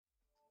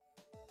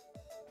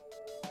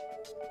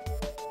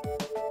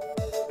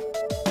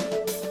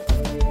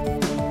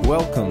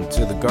Welcome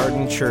to the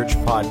Garden Church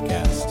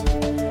podcast.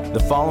 The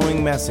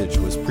following message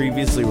was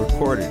previously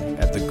recorded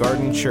at the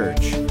Garden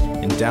Church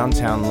in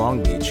downtown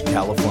Long Beach,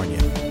 California.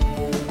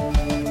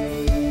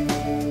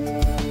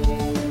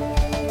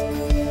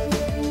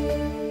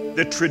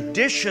 The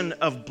tradition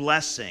of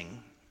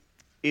blessing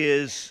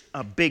is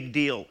a big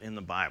deal in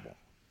the Bible.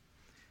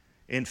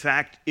 In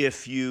fact,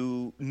 if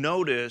you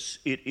notice,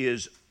 it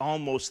is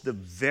almost the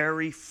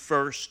very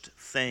first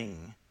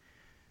thing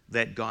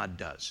that God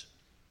does.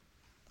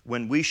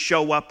 When we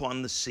show up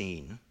on the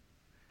scene,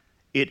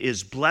 it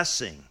is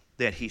blessing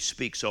that He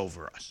speaks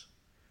over us.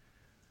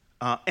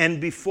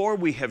 And before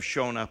we have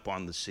shown up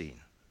on the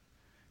scene,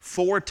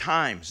 4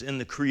 times in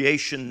the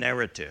creation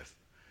narrative,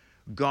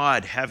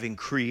 God, having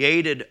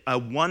created a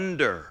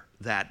wonder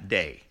that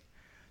day,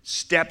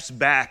 steps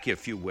back,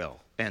 if you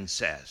will, and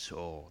says,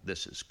 "Oh,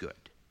 this is good."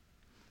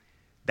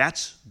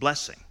 That's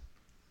blessing.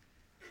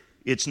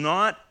 It's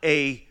not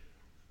a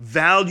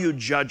value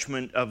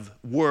judgment of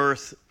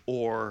worth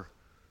or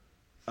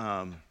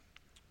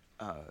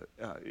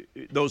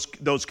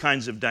those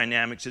kinds of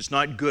dynamics. It's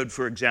not good,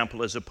 for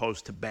example, as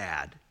opposed to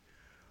bad.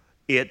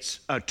 It's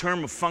a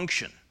term of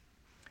function.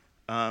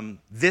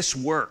 This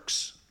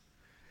works.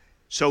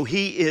 So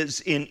He is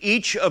in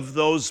each of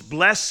those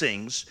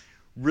blessings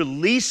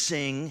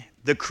releasing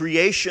the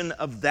creation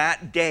of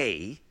that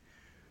day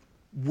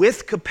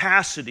with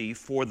capacity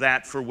for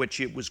that for which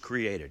it was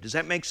created. Does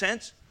that make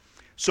sense?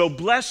 So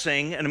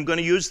blessing, and I'm going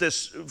to use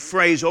this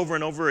phrase over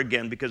and over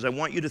again because I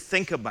want you to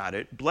think about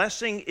it.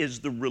 Blessing is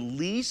the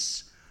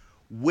release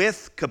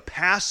with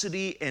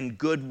capacity and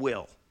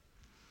goodwill.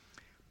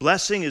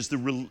 Blessing is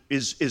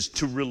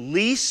to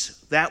release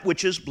that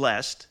which is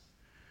blessed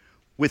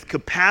with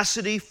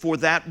capacity for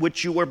that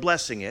which you are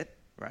blessing it,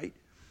 right?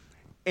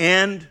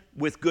 And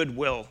with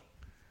goodwill.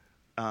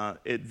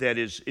 That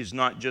is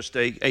not just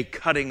a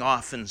cutting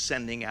off and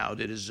sending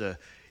out. It is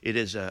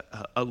a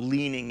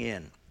leaning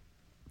in.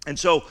 And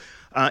so,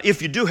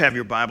 if you do have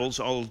your Bibles,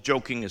 all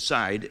joking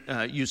aside,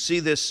 you see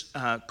this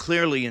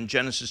clearly in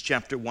Genesis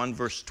chapter 1,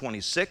 verse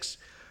 26,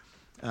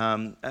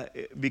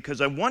 because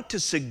I want to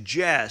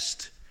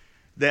suggest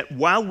that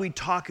while we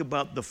talk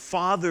about the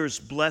Father's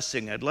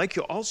blessing, I'd like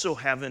you also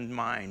have in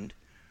mind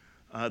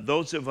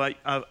those of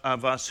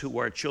us who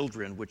are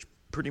children, which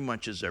pretty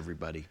much is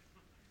everybody.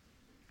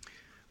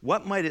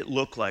 What might it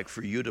look like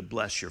for you to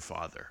bless your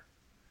Father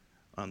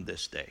on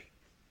this day?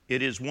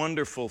 It is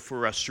wonderful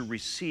for us to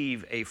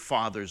receive a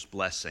father's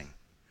blessing.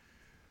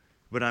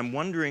 But I'm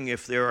wondering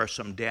if there are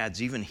some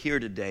dads, even here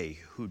today,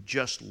 who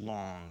just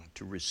long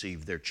to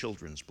receive their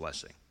children's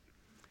blessing,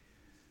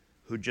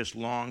 who just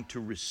long to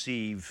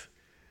receive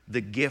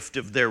the gift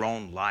of their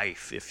own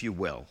life, if you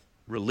will,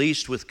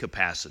 released with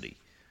capacity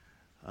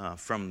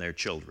from their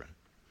children,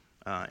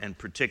 and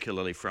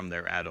particularly from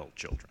their adult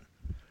children.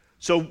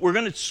 So we're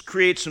going to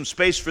create some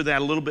space for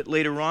that a little bit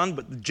later on,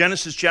 but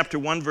Genesis chapter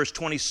 1, verse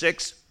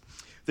 26,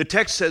 the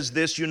text says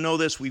this, you know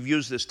this, we've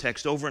used this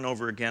text over and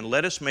over again.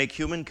 Let us make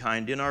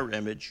humankind in our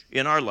image,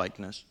 in our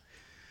likeness,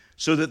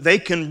 so that they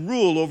can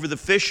rule over the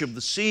fish of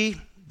the sea,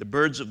 the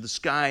birds of the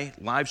sky,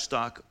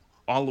 livestock,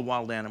 all the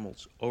wild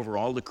animals, over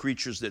all the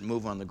creatures that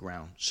move on the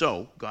ground.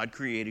 So God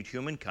created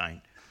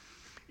humankind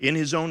in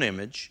His own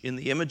image. In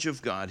the image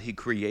of God, He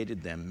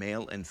created them,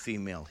 male and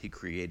female, He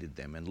created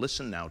them. And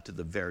listen now to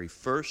the very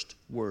first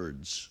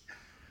words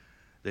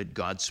that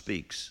God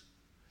speaks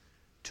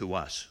to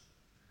us,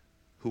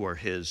 who are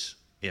His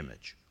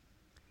image.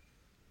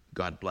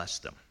 God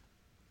blessed them.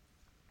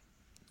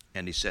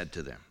 And He said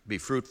to them, be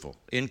fruitful,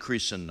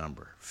 increase in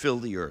number, fill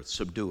the earth,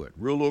 subdue it,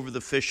 rule over the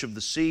fish of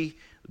the sea,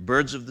 the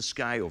birds of the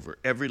sky, over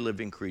every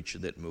living creature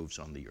that moves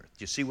on the earth.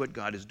 Do you see what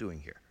God is doing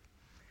here?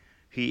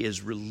 He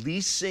is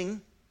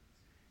releasing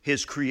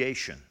His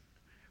creation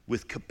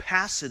with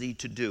capacity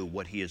to do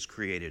what He has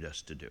created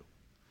us to do.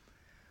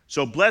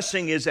 So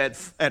blessing is at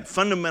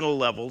fundamental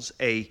levels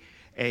a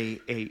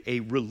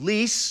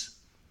release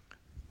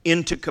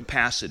into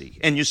capacity.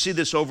 And you see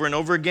this over and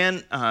over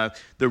again.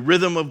 The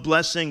rhythm of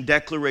blessing,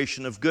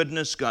 declaration of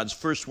goodness, God's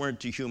first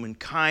word to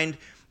humankind.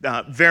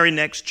 Very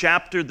next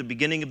chapter, the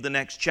beginning of the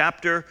next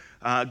chapter,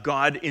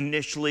 God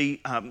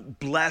initially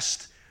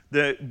blessed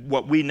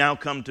what we now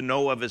come to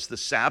know of as the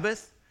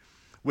Sabbath,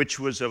 which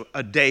was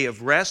a day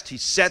of rest. He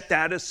set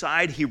that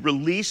aside. He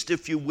released,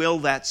 if you will,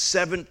 that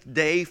 7th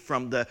day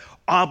from the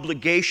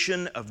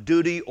obligation of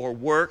duty or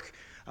work,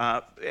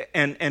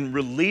 and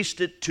released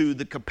it to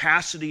the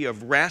capacity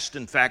of rest.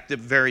 In fact, the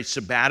very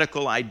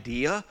sabbatical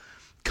idea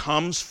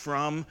comes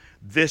from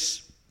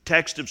this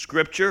text of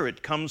Scripture.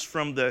 It comes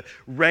from the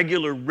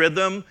regular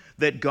rhythm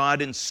that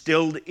God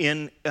instilled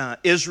in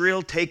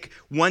Israel. Take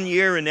 1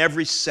 year in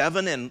every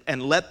 7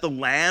 and let the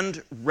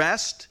land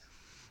rest,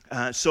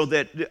 so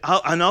that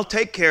I'll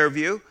take care of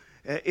you.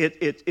 It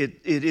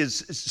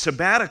is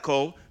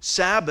sabbatical.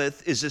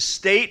 Sabbath is a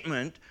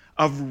statement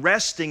of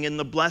resting in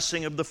the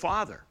blessing of the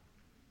Father,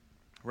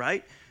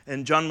 right?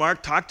 And John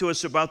Mark talked to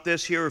us about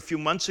this here a few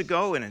months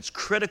ago, and it's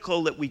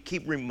critical that we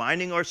keep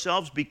reminding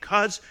ourselves,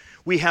 because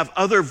we have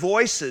other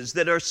voices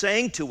that are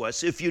saying to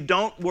us, if you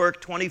don't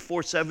work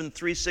 24/7,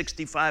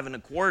 365 and a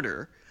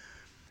quarter,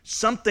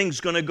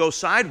 something's going to go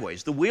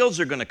sideways. The wheels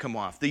are going to come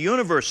off. The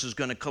universe is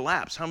going to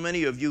collapse. How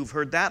many of you have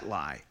heard that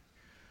lie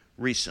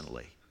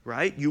recently,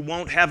 right? You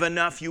won't have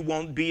enough, you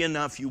won't be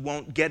enough, you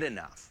won't get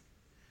enough.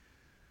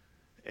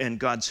 And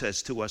God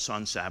says to us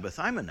on Sabbath,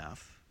 I'm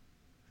enough.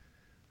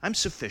 I'm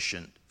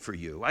sufficient for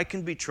you. I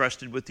can be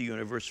trusted with the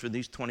universe for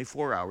these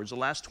 24 hours. The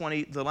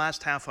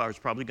last half hour is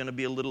probably going to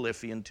be a little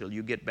iffy until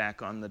you get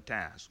back on the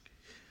task.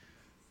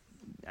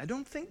 I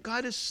don't think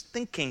God is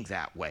thinking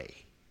that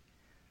way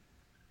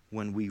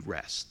when we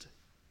rest.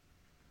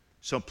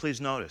 So please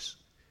notice,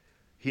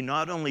 he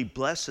not only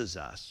blesses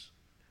us,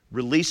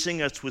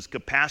 releasing us with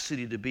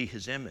capacity to be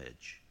his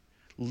image,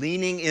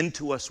 leaning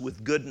into us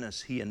with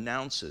goodness, he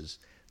announces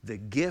the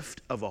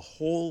gift of a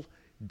whole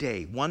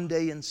day, 1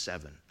 day in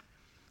 7,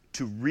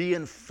 to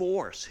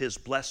reinforce his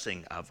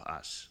blessing of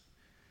us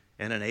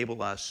and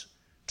enable us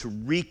to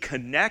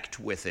reconnect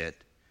with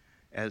it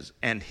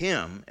and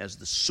him as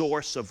the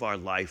source of our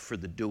life for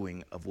the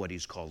doing of what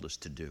he's called us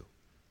to do,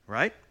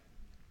 right?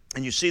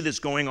 And you see this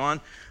going on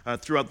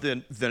throughout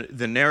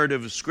the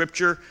narrative of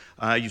Scripture.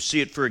 You see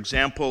it, for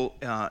example,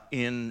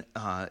 in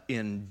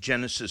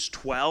Genesis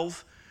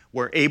 12,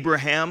 where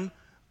Abraham,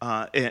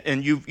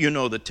 and you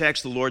know the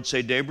text, the Lord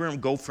said to Abraham,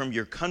 go from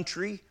your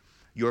country,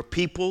 your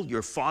people,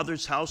 your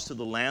father's house to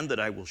the land that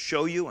I will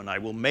show you, and I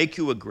will make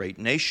you a great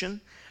nation.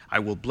 I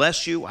will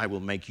bless you, I will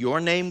make your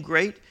name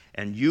great,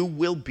 and you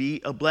will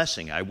be a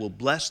blessing. I will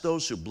bless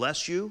those who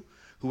bless you.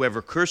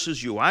 Whoever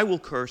curses you, I will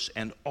curse,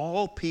 and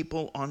all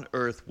people on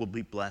earth will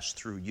be blessed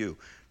through you.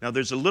 Now,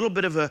 there's a little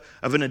bit of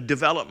a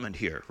development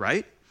here,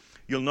 right?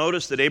 You'll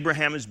notice that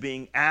Abraham is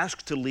being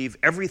asked to leave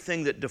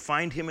everything that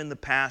defined him in the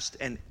past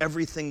and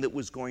everything that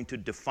was going to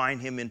define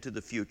him into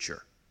the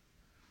future.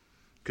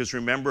 Because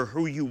remember,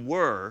 who you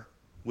were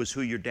was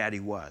who your daddy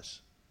was.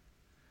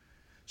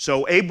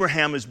 So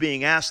Abraham is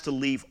being asked to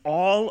leave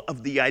all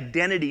of the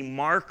identity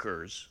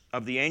markers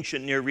of the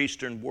ancient Near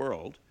Eastern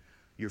world,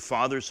 your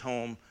father's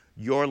home,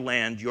 your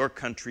land, your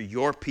country,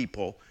 your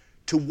people,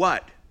 to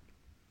what?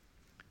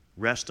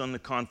 Rest on the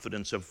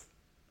confidence of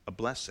a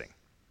blessing.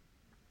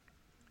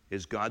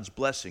 Is God's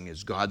blessing,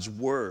 is God's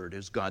word,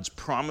 is God's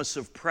promise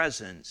of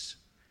presence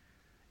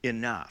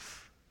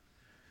enough?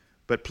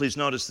 But please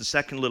notice the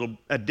second little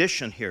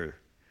addition here.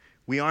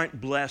 We aren't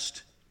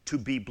blessed to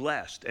be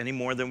blessed any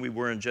more than we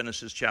were in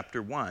Genesis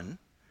chapter 1.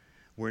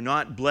 We're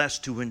not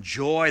blessed to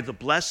enjoy the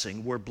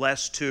blessing. We're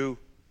blessed to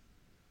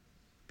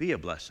be a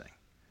blessing.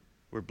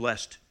 We're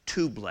blessed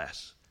to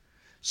bless.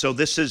 So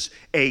this is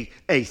a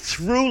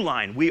through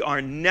line. We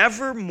are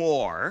never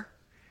more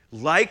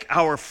like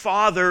our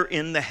Father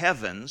in the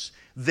heavens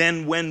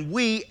than when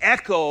we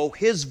echo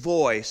his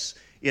voice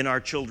in our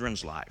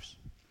children's lives.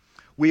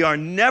 We are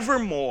never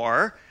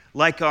more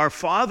like our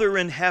Father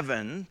in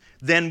heaven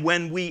than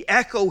when we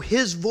echo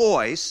his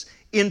voice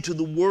into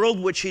the world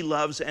which he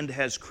loves and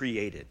has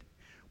created.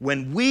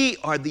 When we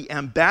are the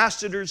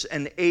ambassadors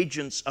and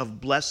agents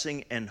of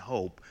blessing and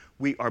hope,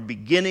 we are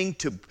beginning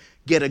to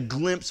get a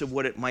glimpse of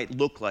what it might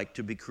look like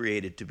to be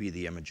created to be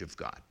the image of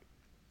God.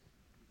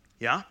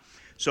 Yeah?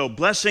 So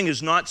blessing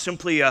is not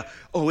simply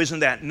isn't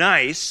that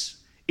nice?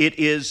 It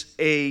is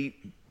a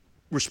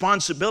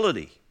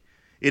responsibility.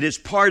 It is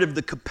part of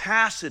the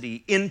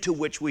capacity into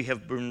which we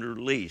have been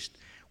released.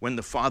 When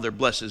the Father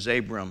blesses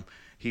Abram,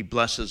 he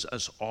blesses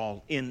us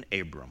all in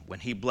Abram. When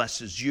he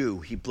blesses you,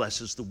 he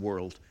blesses the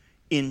world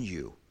in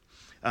you.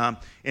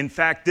 In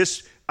fact,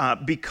 this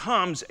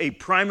becomes a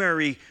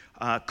primary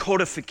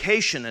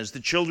codification as the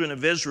children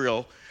of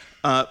Israel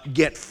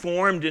get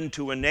formed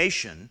into a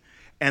nation.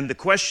 And the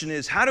question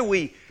is, how do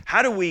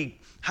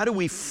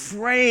we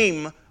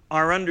frame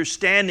our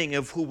understanding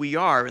of who we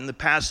are? In the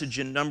passage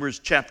in Numbers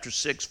chapter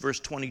 6, verse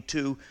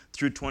 22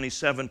 through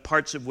 27,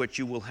 parts of which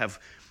you will have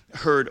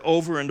heard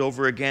over and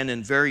over again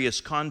in various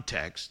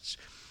contexts.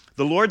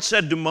 The Lord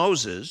said to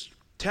Moses,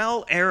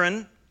 tell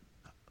Aaron,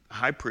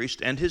 high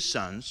priest, and his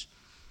sons,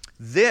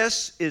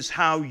 this is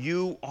how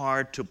you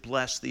are to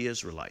bless the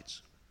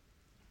Israelites.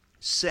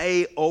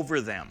 Say over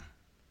them,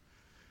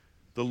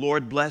 the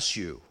Lord bless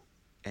you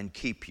and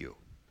keep you.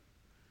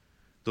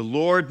 The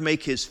Lord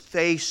make his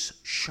face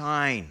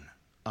shine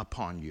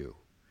upon you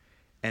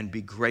and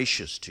be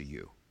gracious to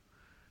you.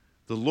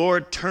 The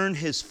Lord turn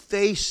his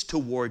face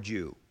toward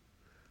you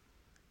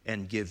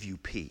and give you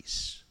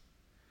peace.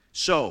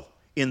 So,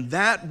 in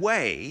that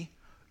way,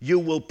 you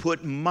will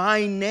put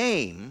my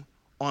name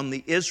on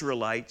the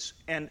Israelites,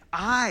 and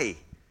I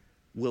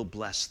will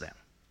bless them.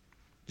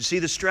 You see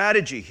the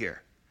strategy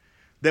here?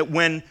 That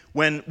when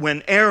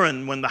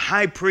Aaron, when the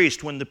high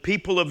priest, when the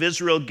people of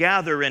Israel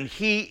gather, and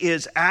he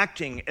is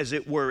acting, as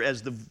it were,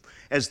 as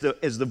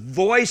the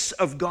voice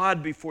of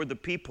God before the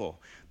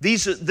people,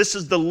 this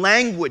is the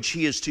language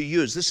he is to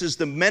use. This is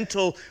the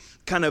mental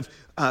kind of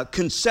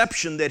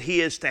conception that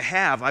he is to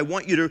have. I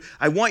want you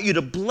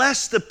to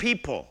bless the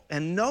people.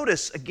 And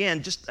notice,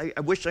 again, I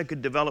wish I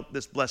could develop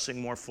this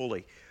blessing more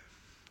fully.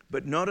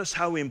 But notice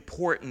how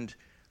important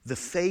the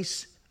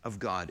face of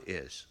God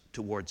is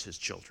towards his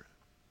children.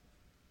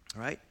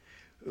 All right?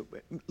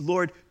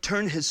 Lord,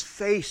 turn his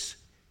face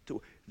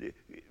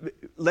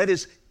let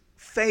his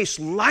face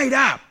light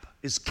up,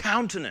 his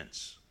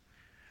countenance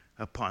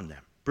upon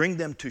them. Bring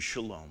them to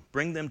shalom.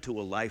 Bring them to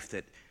a life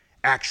that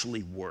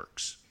actually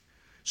works.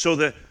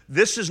 So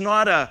this is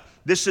not a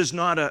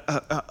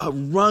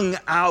wrung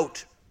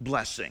out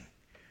blessing.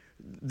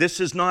 This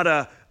is not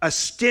a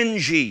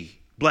stingy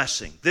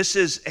blessing. This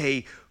is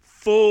a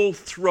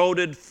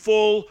full-throated,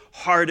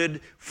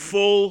 full-hearted,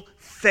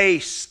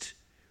 full-faced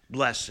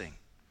blessing.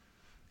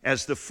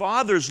 As the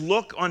Father's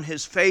look on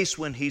his face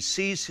when he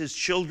sees his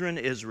children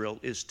Israel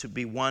is to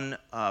be one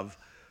of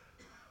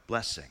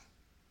blessing.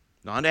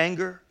 Not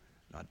anger,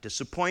 not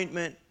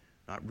disappointment,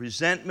 not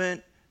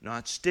resentment,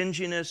 not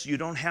stinginess. You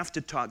don't have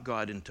to talk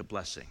God into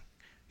blessing.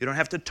 You don't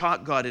have to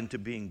talk God into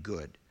being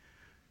good.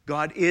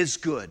 God is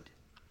good.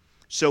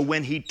 So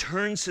when he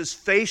turns his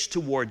face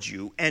towards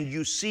you and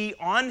you see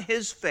on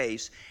his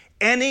face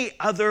any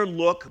other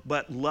look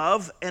but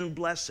love and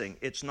blessing,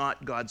 it's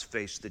not God's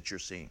face that you're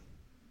seeing.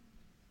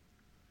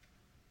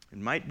 It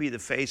might be the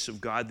face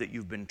of God that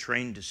you've been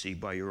trained to see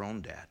by your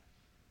own dad.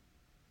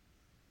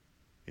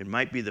 It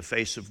might be the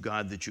face of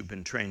God that you've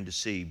been trained to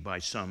see by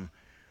some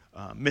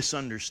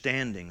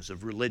misunderstandings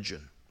of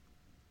religion.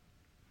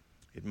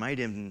 It might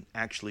even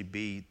actually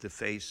be the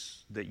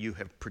face that you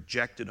have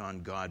projected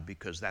on God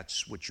because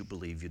that's what you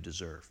believe you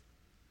deserve.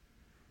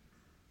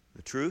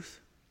 The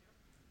truth?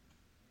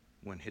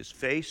 When his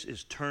face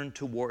is turned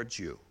towards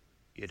you,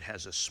 it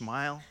has a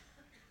smile,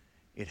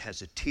 it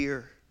has a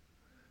tear,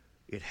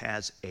 it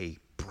has a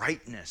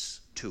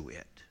brightness to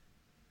it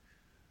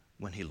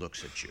when he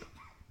looks at you.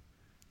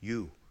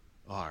 You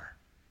are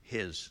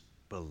his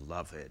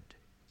beloved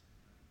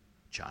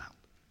child.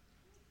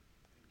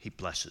 He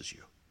blesses you.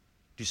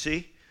 Do you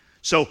see?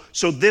 So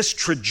this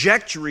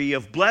trajectory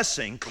of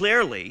blessing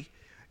clearly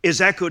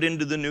is echoed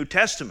into the New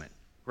Testament,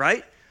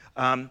 right?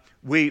 When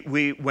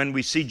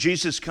we see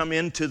Jesus come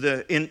into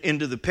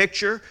the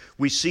picture,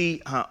 we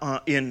see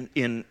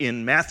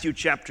in Matthew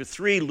chapter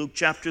 3, Luke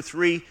chapter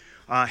 3,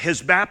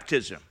 his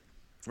baptism,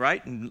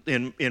 right?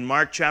 In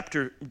Mark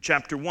chapter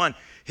 1,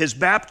 his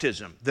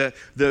baptism,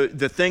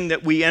 the thing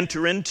that we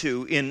enter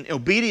into in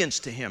obedience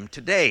to him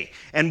today.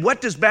 And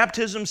what does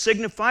baptism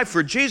signify?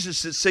 For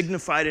Jesus, it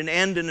signified an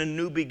end and a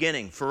new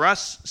beginning. For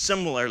us,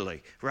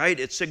 similarly, right?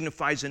 It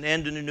signifies an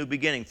end and a new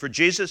beginning. For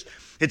Jesus,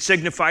 it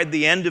signified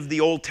the end of the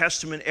Old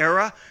Testament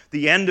era,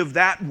 the end of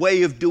that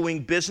way of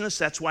doing business.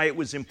 That's why it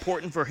was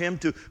important for him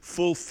to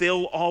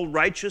fulfill all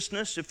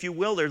righteousness, if you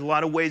will. There's a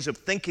lot of ways of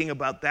thinking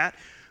about that.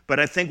 But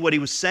I think what he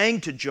was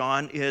saying to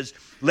John is,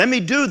 let me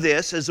do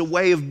this as a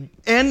way of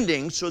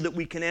ending so that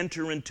we can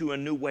enter into a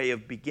new way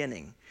of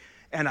beginning.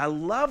 And I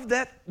love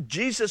that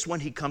Jesus, when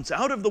he comes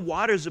out of the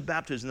waters of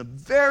baptism, the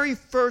very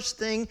first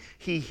thing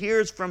he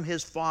hears from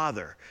his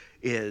Father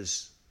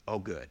is, oh,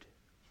 good.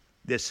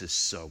 This is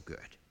so good.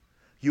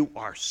 You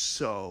are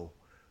so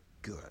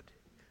good.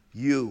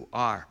 You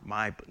are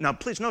my... Now,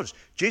 please notice,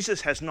 Jesus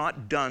has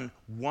not done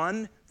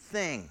one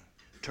thing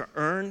to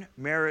earn,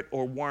 merit,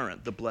 or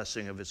warrant the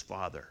blessing of his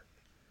Father,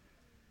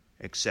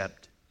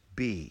 except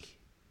be.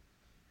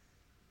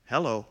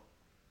 Hello.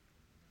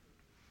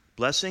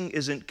 Blessing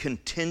isn't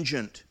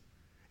contingent.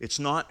 It's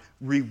not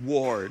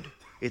reward.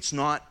 It's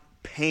not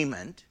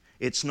payment.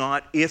 It's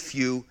not if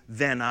you,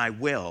 then I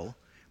will.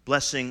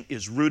 Blessing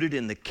is rooted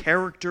in the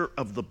character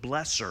of the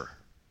blesser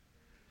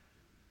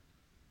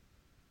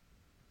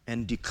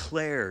and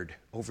declared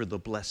over the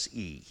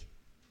blessee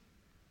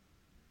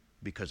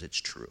because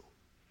it's true.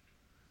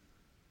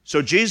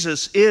 So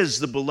Jesus is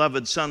the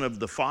beloved Son of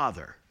the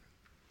Father,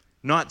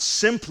 not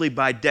simply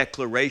by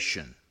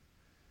declaration,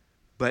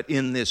 but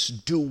in this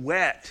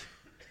duet,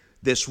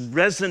 this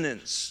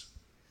resonance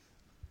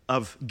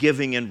of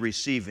giving and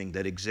receiving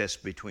that exists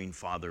between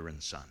Father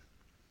and Son,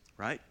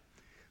 right?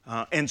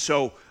 And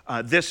so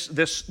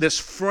this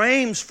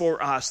frames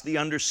for us the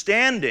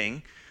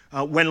understanding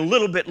when a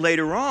little bit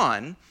later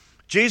on,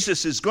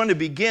 Jesus is going to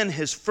begin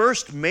his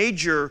first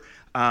major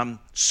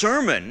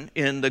sermon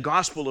in the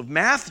Gospel of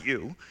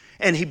Matthew,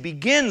 and he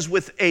begins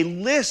with a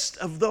list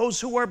of those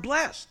who are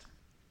blessed.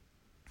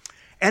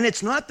 And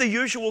it's not the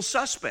usual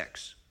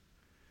suspects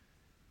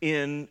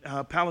in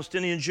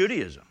Palestinian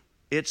Judaism.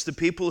 It's the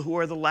people who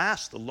are the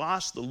last, the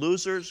lost, the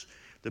losers,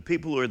 the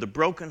people who are the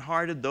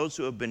brokenhearted, those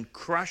who have been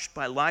crushed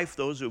by life,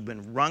 those who have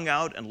been wrung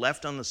out and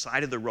left on the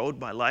side of the road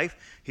by life.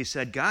 He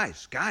said,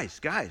 guys,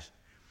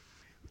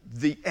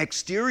 the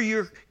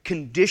exterior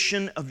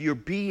condition of your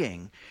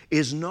being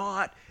is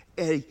not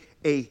a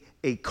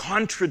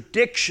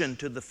contradiction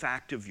to the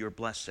fact of your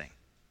blessing.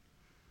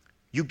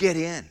 You get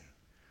in.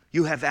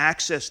 You have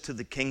access to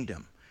the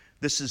kingdom.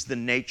 This is the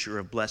nature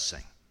of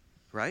blessing,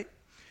 right?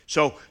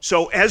 So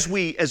as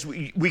we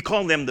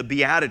call them the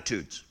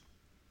Beatitudes,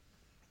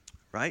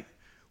 right?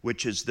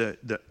 which is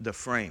the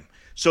frame.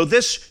 So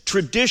this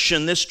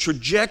tradition, this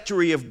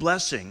trajectory of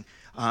blessing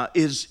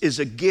is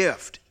a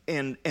gift.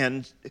 And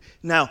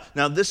now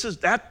this is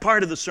that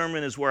part of the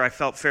sermon is where I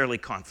felt fairly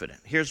confident.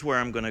 Here's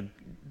where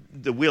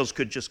the wheels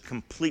could just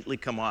completely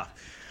come off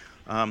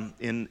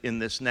in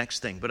this next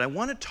thing. But I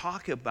want to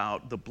talk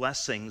about the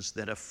blessings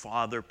that a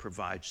father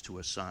provides to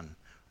a son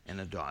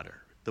and a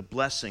daughter. The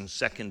blessings,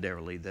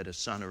 secondarily, that a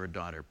son or a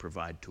daughter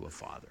provide to a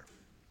father.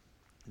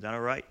 Is that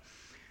all right?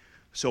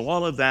 So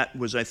all of that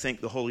was, I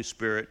think, the Holy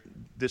Spirit.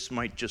 This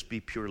might just be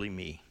purely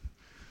me.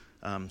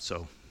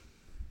 So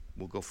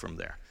we'll go from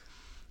there.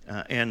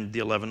 And the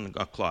 11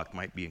 o'clock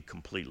might be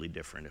completely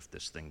different if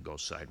this thing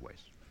goes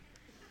sideways.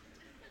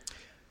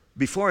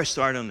 Before I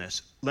start on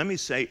this, let me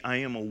say I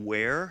am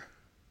aware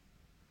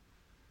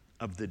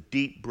of the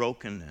deep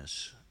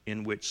brokenness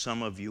in which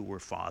some of you were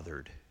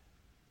fathered.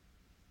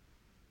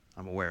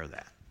 I'm aware of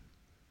that.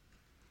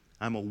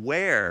 I'm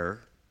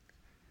aware,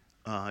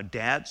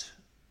 dads,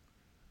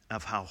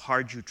 of how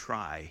hard you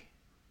try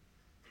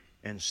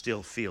and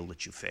still feel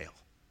that you fail.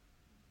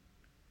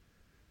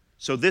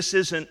 So this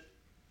isn't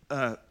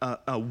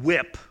a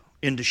whip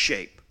into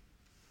shape.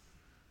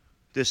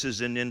 This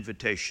is an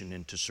invitation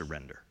into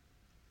surrender.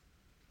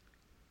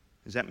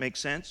 Does that make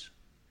sense?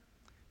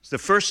 It's the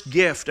first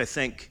gift, I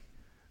think,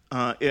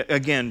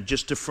 again,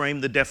 just to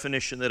frame the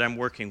definition that I'm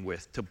working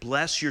with. To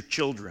bless your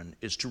children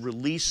is to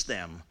release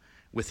them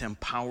with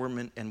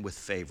empowerment and with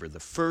favor. The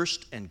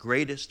first and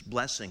greatest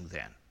blessing,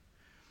 then,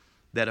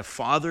 that a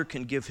father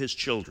can give his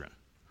children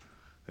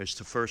is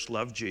to first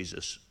love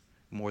Jesus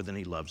more than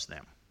he loves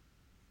them.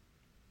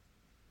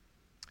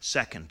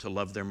 Second, to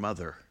love their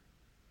mother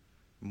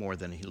more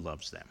than he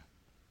loves them.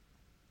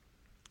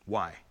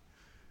 Why?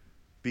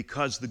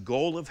 Because the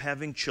goal of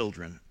having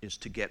children is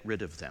to get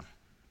rid of them.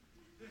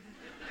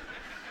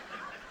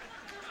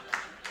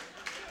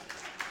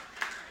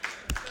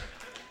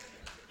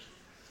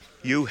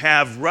 You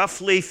have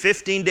roughly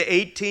 15 to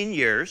 18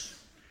 years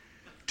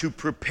to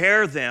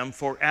prepare them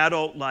for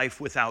adult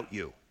life without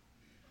you.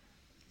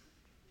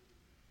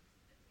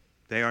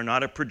 They are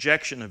not a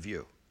projection of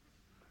you.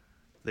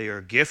 They are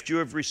a gift you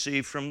have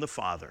received from the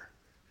Father.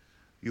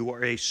 You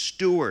are a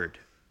steward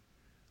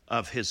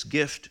of his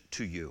gift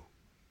to you.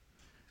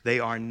 They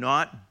are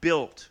not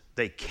built,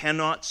 they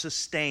cannot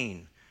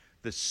sustain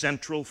the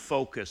central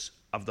focus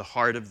of the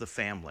heart of the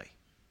family.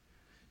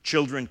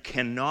 Children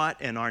cannot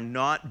and are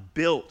not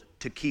built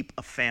to keep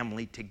a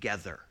family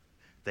together.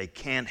 They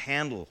can't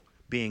handle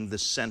being the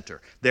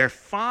center. They're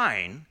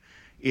fine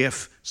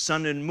if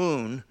sun and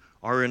moon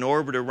are in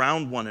orbit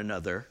around one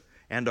another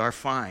and are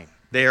fine.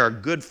 They are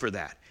good for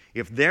that.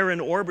 If they're in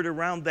orbit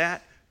around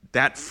that,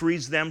 that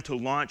frees them to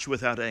launch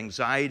without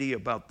anxiety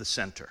about the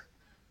center.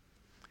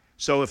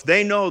 So if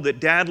they know that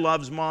dad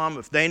loves mom,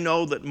 if they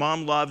know that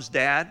mom loves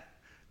dad,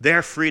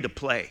 they're free to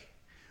play.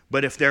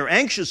 But if they're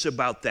anxious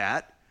about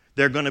that,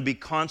 they're going to be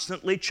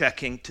constantly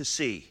checking to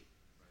see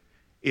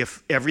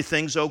if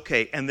everything's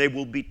okay. And they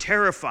will be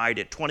terrified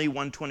at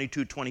 21,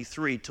 22,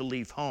 23 to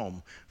leave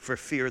home for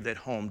fear that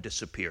home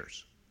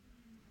disappears.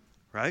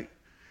 Right?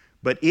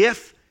 But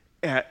if,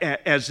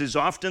 as is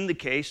often the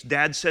case,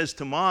 dad says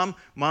to mom,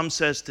 mom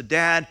says to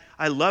dad,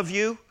 I love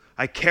you,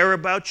 I care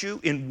about you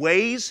in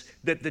ways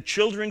that the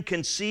children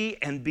can see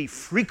and be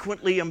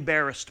frequently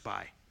embarrassed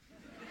by.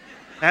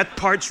 That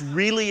part's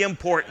really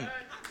important.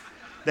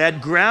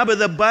 That grab of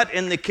the butt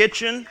in the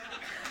kitchen,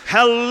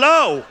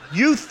 hello,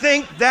 you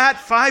think that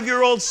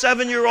 5-year-old,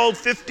 7-year-old,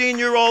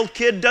 15-year-old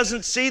kid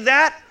doesn't see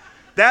that?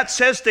 That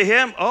says to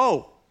him,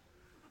 oh,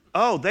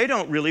 they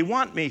don't really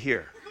want me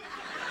here.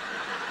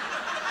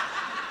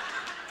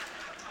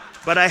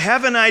 But I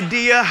have an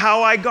idea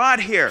how I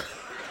got here.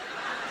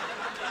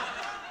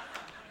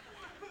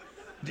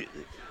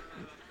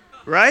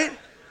 Right?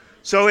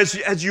 So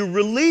as you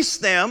release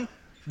them,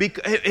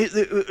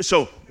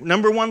 so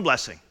number one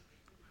blessing.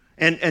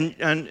 And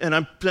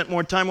I've spent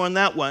more time on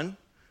that one,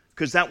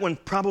 because that one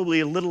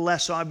probably a little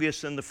less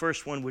obvious than the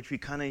first one, which we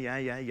kind of,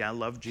 yeah,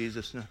 love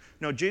Jesus.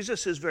 No,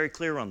 Jesus is very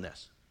clear on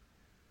this.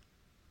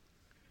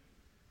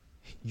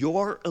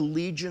 Your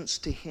allegiance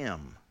to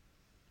him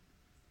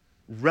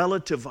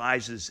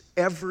relativizes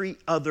every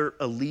other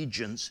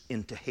allegiance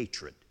into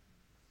hatred.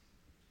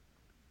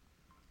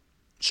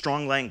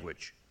 Strong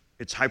language.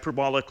 It's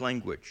hyperbolic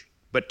language,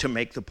 but to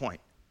make the point.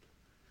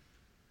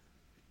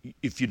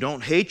 If you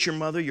don't hate your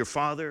mother, your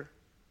father,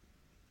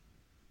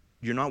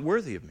 you're not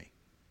worthy of me.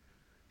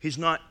 He's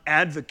not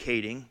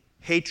advocating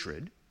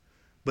hatred,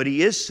 but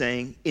he is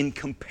saying, in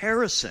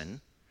comparison,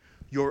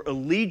 your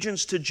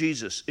allegiance to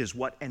Jesus is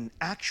what, in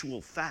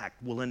actual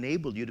fact, will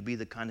enable you to be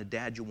the kind of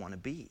dad you want to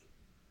be.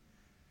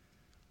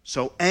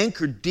 So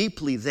anchor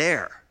deeply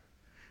there.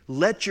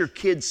 Let your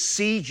kids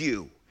see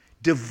you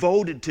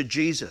devoted to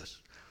Jesus.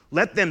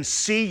 Let them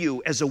see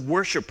you as a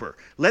worshiper.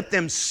 Let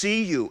them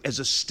see you as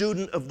a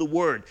student of the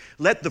Word.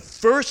 Let the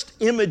first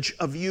image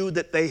of you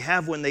that they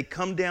have when they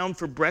come down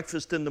for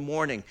breakfast in the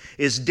morning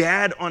is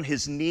Dad on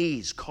his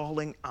knees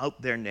calling out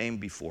their name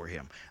before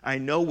him. I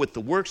know with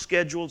the work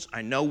schedules,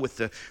 I know with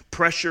the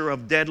pressure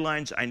of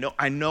deadlines,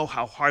 I know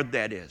how hard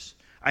that is.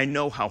 I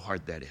know how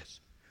hard that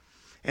is.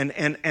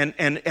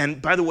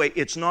 And by the way,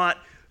 it's not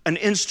an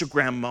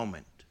Instagram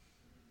moment.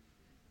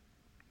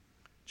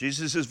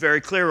 Jesus is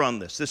very clear on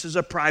this. This is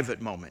a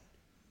private moment.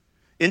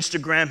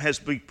 Instagram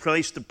has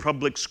replaced the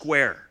public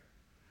square.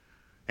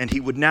 And he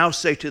would now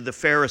say to the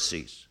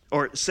Pharisees,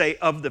 or say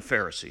of the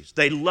Pharisees,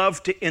 they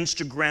love to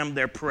Instagram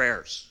their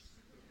prayers.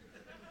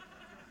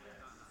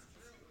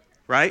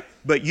 Right?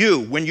 But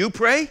you, when you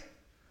pray,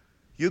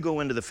 you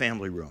go into the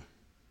family room.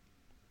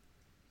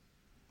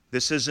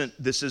 This isn't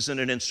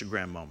an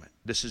Instagram moment.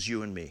 This is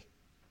you and me.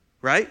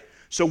 Right?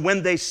 So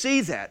when they see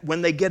that,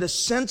 when they get a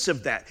sense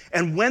of that,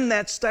 and when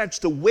that starts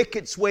to wick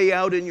its way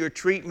out in your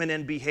treatment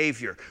and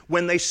behavior,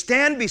 when they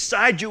stand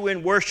beside you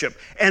in worship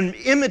and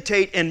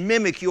imitate and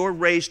mimic your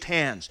raised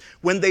hands,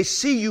 when they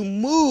see you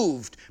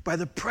moved by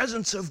the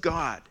presence of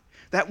God,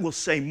 that will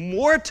say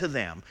more to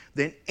them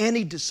than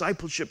any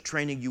discipleship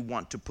training you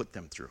want to put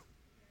them through.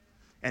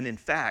 And in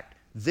fact,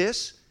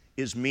 this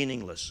is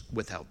meaningless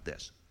without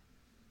this.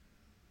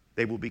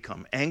 They will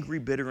become angry,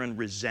 bitter, and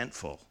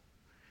resentful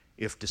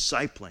if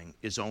discipling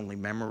is only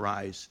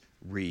memorize,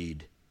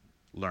 read,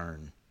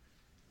 learn,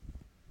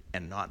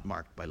 and not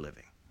marked by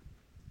living.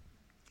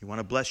 You want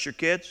to bless your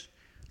kids?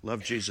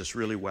 Love Jesus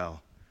really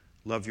well.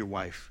 Love your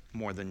wife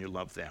more than you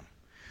love them.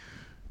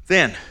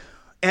 Then,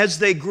 as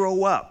they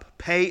grow up,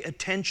 pay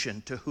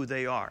attention to who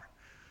they are.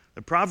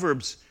 The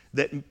Proverbs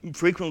that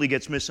frequently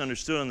gets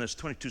misunderstood on this,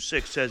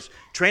 22:6 says,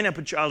 train up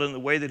a child in the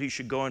way that he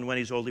should go, and when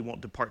he's old he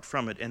won't depart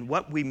from it. And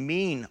what we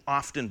mean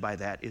often by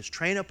that is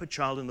train up a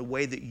child in the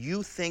way that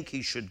you think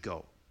he should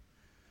go.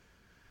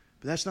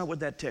 But that's not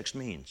what that text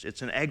means.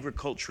 It's an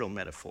agricultural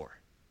metaphor.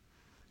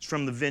 It's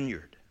from the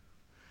vineyard.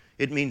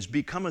 It means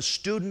become a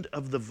student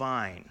of the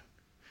vine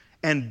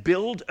and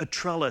build a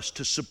trellis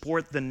to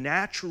support the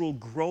natural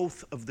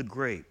growth of the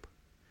grape,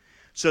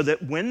 so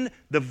that when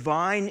the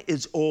vine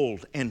is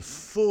old and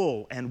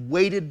full and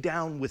weighted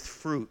down with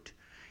fruit,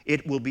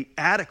 it will be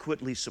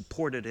adequately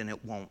supported and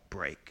it won't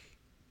break.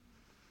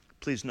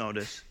 Please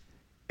notice,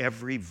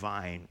 every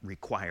vine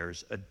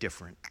requires a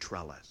different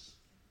trellis.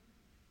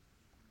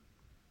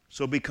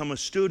 So become a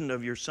student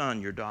of your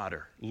son, your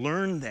daughter.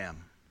 Learn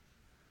them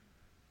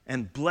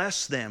and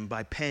bless them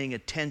by paying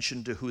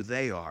attention to who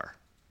they are.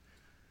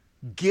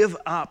 Give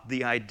up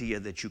the idea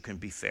that you can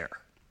be fair.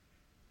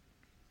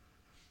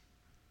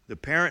 The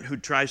parent who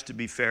tries to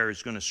be fair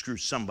is going to screw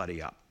somebody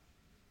up.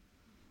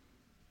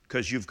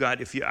 Because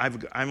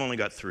I've only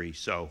got 3,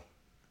 so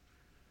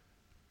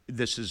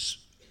this is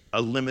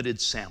a limited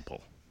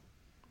sample.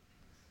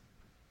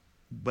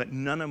 But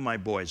none of my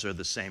boys are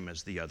the same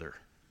as the other.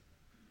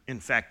 In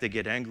fact, they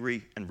get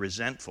angry and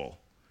resentful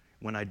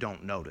when I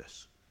don't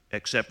notice,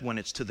 except when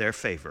it's to their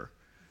favor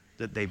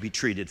that they be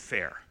treated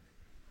fair.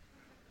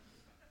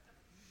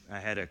 I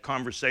had a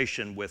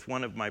conversation with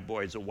one of my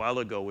boys a while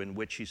ago in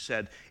which he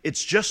said,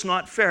 it's just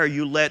not fair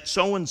you let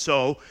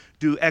so-and-so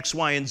do X,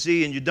 Y, and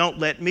Z, and you don't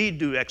let me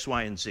do X,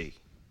 Y, and Z.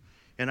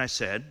 And I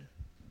said,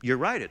 you're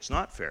right, it's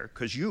not fair,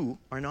 because you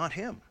are not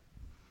him.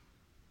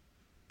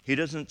 He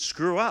doesn't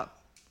screw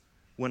up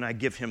when I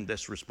give him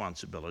this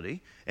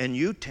responsibility, and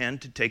you tend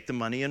to take the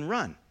money and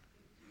run.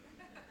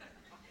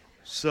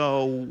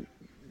 So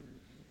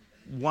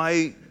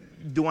why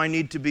do I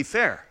need to be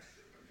fair?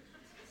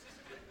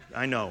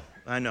 I know.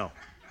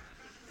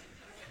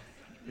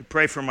 You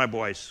pray for my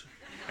boys.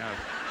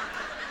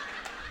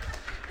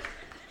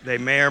 They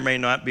may or may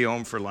not be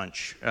home for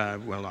lunch.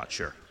 Well, not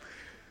sure.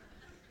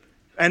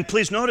 And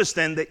please notice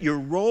then that your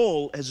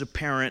role as a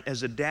parent,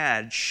 as a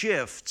dad,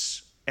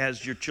 shifts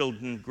as your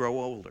children grow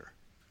older.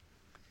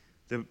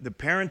 The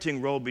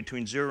parenting role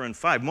between 0 and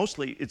 5,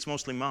 it's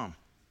mostly mom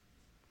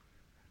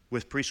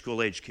with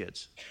preschool age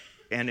kids.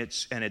 And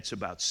it's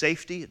about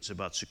safety, it's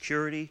about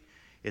security,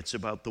 it's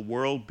about the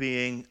world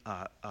being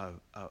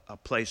a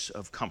place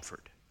of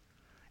comfort.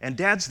 And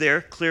dad's there,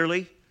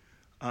 clearly,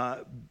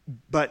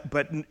 but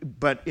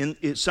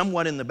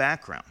somewhat in the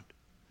background.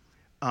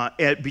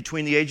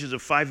 Between the ages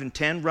of 5 and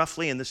 10,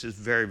 roughly, and this is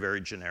very,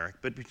 very generic,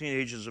 but between the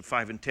ages of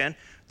 5 and 10,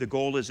 the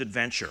goal is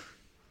adventure.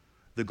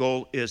 The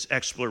goal is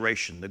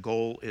exploration. The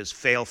goal is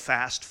fail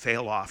fast,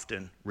 fail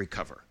often,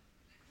 recover.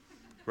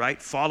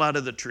 Right? Fall out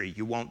of the tree.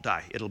 You won't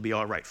die. It'll be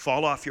all right.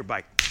 Fall off your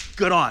bike.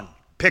 Good on.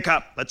 Pick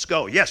up. Let's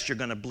go. Yes, you're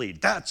going to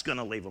bleed. That's going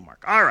to leave a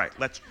mark. All right,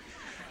 let's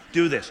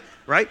do this.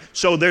 Right?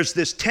 So there's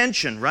this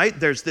tension, right?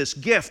 There's this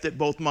gift that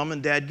both mom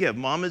and dad give.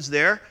 Mom is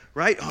there,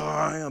 right?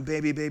 Oh,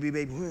 baby.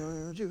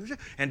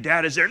 And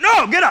dad is there.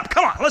 No, get up.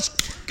 Come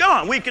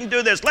on. We can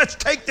do this. Let's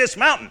take this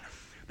mountain.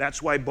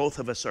 That's why both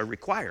of us are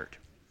required.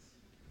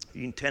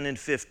 In 10 and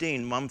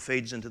 15, mom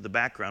fades into the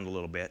background a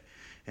little bit,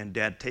 and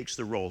dad takes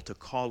the role to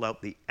call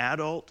out the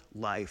adult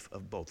life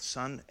of both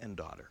son and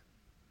daughter,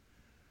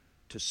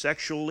 to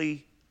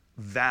sexually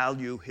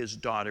value his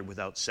daughter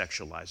without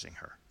sexualizing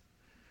her,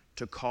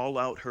 to call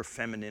out her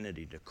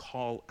femininity, to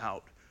call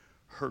out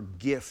her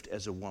gift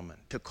as a woman,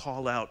 to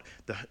call out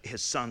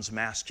his son's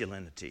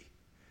masculinity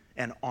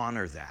and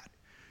honor that.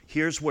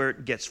 Here's where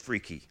it gets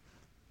freaky.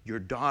 Your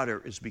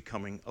daughter is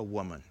becoming a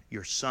woman.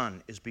 Your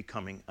son is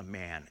becoming a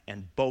man.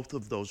 And both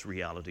of those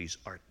realities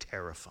are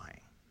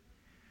terrifying.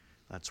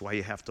 That's why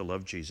you have to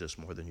love Jesus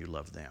more than you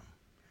love them.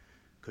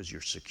 Because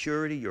your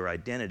security, your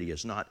identity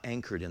is not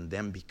anchored in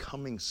them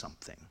becoming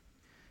something.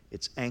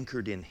 It's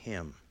anchored in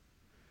him.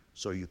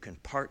 So you can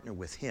partner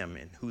with him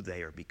in who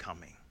they are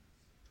becoming.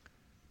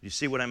 You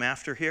see what I'm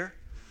after here?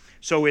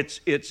 So dad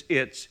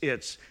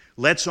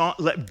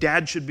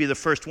should be the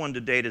first one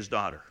to date his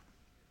daughter.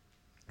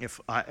 If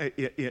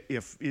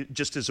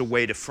just as a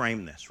way to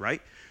frame this,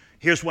 right?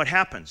 Here's what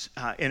happens,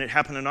 and it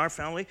happened in our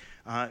family.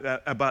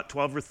 About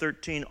 12 or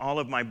 13, all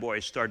of my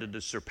boys started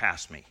to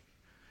surpass me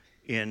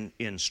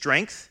in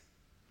strength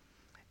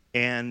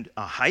and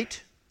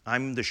height.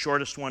 I'm the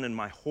shortest one in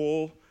my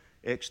whole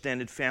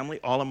extended family.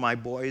 All of my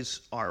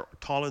boys are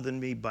taller than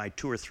me by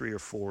 2 or 3 or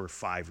 4 or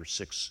 5 or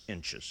 6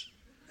 inches.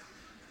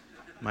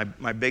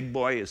 My big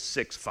boy is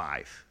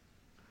 6'5".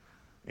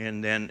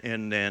 And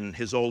then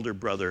his older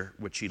brother,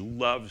 which he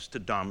loves to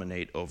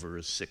dominate over,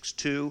 is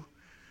 6'2",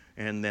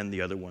 and then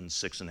the other one's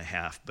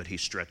 6.5, but he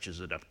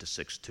stretches it up to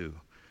 6'2",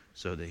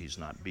 so that he's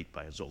not beat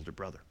by his older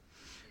brother,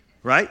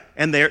 right?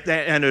 And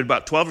at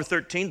about 12 or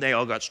 13, they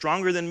all got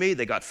stronger than me.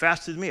 They got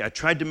faster than me. I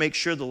tried to make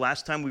sure the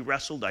last time we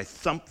wrestled, I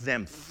thumped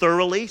them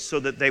thoroughly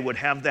so that they would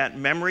have that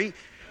memory.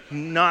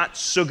 Not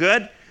so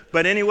good.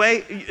 But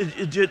anyway,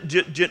 do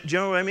you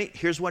know what I mean?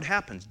 Here's what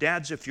happens.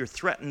 Dads, if you're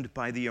threatened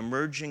by the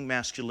emerging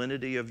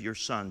masculinity of your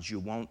sons, you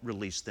won't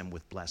release them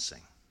with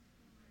blessing.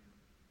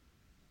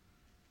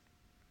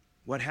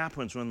 What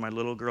happens when my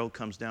little girl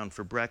comes down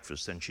for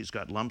breakfast and she's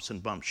got lumps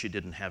and bumps she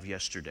didn't have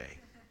yesterday?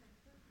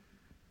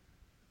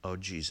 Oh,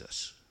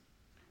 Jesus,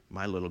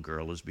 my little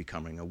girl is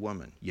becoming a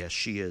woman. Yes,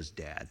 she is,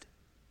 Dad.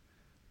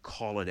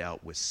 Call it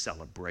out with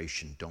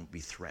celebration. Don't be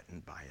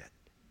threatened by it.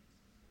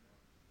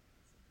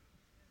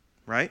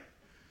 Right?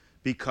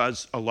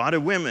 Because a lot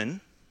of women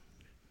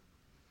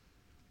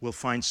will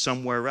find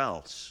somewhere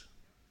else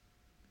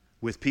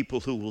with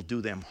people who will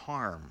do them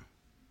harm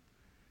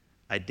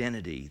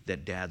identity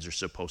that dads are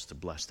supposed to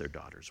bless their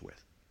daughters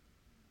with.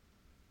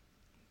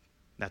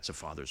 That's a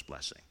father's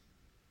blessing.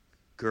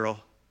 Girl,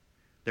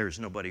 there is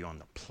nobody on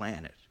the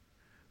planet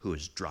who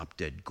is drop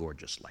dead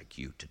gorgeous like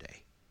you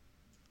today.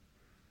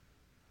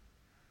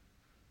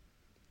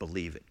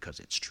 Believe it because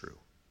it's true.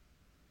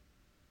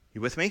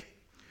 You with me?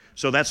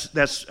 So that's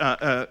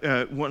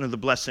one of the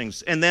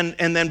blessings. And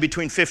then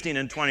between 15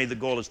 and 20, the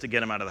goal is to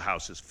get them out of the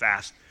house as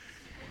fast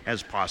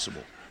as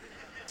possible.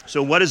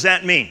 So what does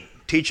that mean?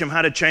 Teach them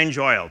how to change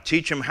oil.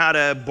 Teach them how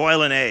to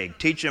boil an egg.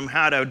 Teach them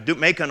how to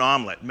make an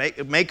omelet.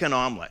 Make an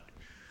omelet,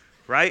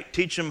 right?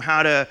 Teach them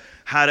how to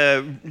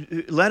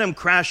let them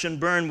crash and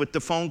burn with the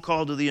phone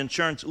call to the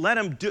insurance. Let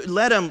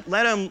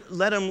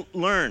them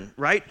learn,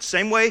 right?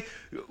 Same way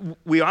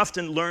we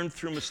often learn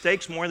through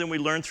mistakes more than we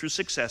learn through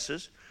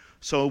successes.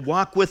 So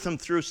walk with them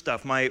through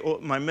stuff. My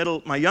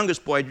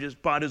youngest boy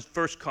just bought his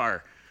first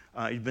car.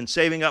 He'd been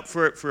saving up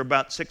for it for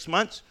about 6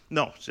 months.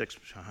 No,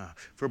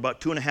 for about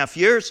 2.5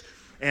 years.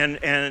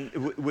 And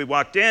we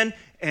walked in,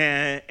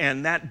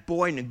 and that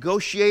boy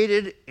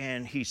negotiated,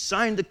 and he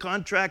signed the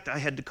contract. I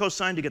had to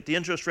co-sign to get the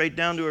interest rate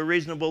down to a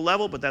reasonable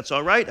level, but that's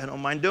all right. I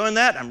don't mind doing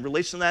that. I'm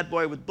releasing that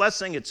boy with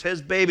blessing. It's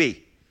his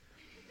baby,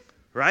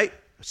 right?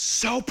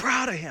 So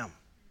proud of him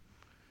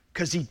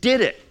because he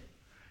did it.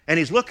 And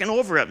he's looking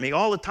over at me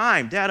all the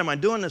time. Dad, am I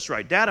doing this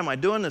right? Dad, am I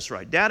doing this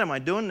right? Dad, am I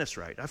doing this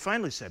right? I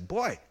finally said,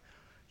 boy,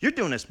 you're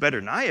doing this better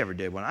than I ever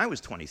did when I was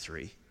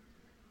 23.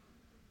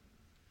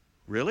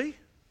 Really?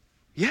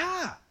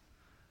 Yeah.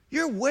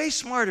 You're way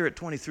smarter at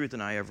 23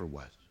 than I ever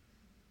was.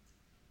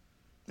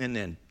 And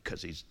then,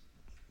 because he's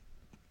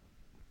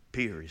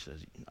Peter, he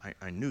says,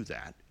 I knew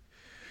that.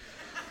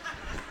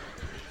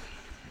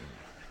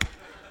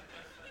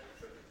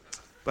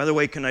 By the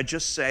way, can I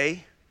just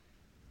say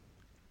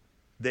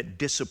that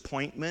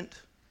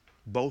disappointment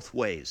both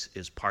ways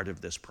is part of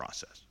this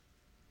process.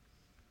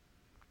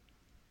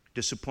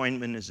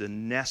 Disappointment is a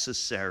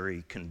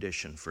necessary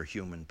condition for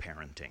human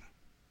parenting.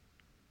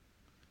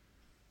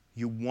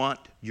 You want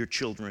your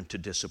children to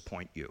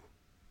disappoint you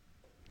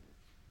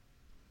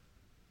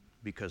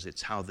because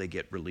it's how they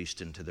get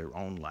released into their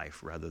own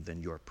life rather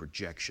than your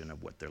projection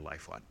of what their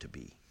life ought to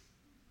be.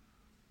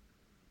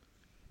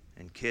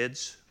 And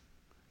kids,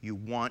 you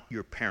want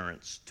your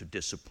parents to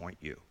disappoint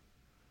you.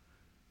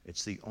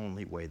 It's the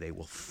only way they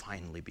will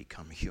finally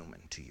become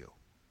human to you.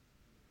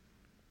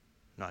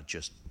 Not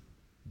just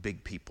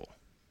big people,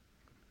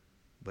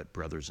 but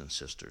brothers and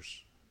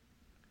sisters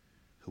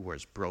who are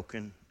as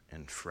broken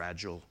and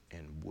fragile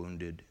and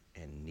wounded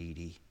and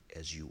needy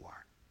as you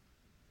are.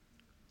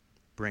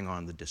 Bring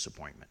on the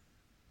disappointment.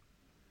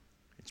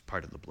 It's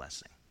part of the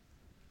blessing.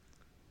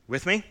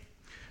 With me?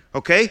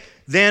 Okay,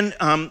 then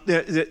and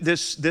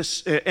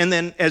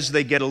then as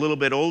they get a little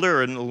bit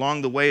older and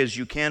along the way as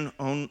you can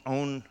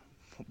own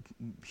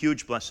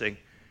huge blessing,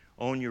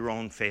 own your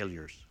own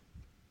failures.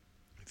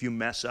 If you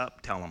mess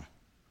up, tell them.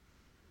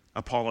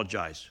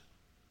 Apologize.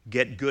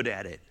 Get good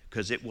at it,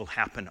 because it will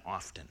happen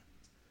often.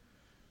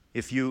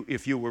 If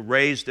you were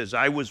raised as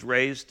I was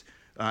raised,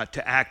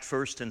 to act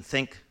first and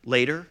think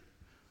later,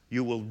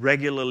 you will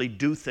regularly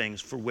do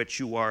things for which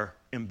you are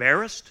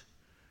embarrassed,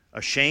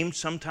 ashamed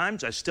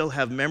sometimes. I still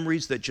have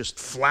memories that just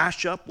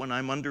flash up when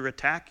I'm under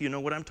attack. You know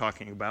what I'm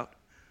talking about.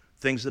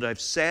 Things that I've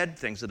said,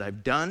 things that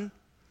I've done,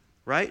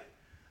 right?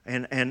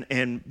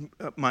 And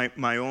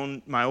my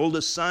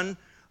oldest son,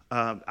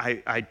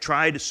 I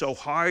tried so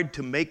hard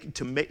to make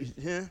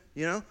the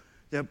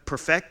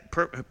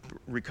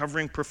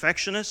recovering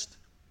perfectionist.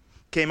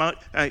 Came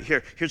out,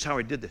 here's how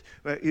I did this.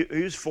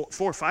 He was 4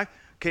 or 5,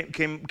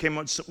 came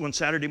out one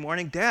Saturday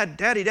morning.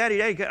 Daddy,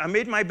 I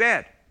made my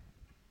bed.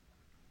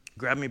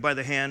 Grabbed me by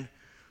the hand,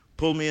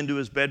 pulled me into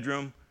his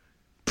bedroom,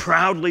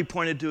 proudly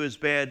pointed to his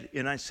bed,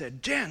 and I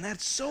said, Jan,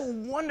 that's so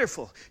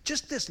wonderful.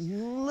 Just this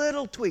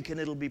little tweak and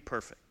it'll be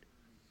perfect.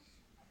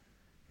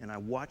 And I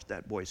watched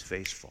that boy's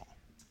face fall.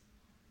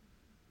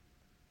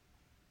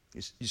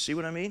 You see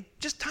what I mean?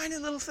 Just tiny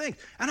little things.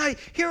 And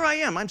here I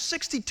am. I'm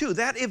 62.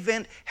 That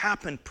event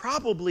happened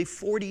probably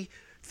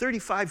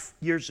 35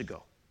 years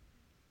ago.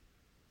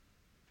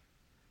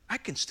 I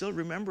can still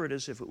remember it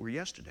as if it were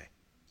yesterday.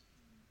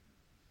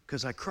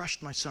 Because I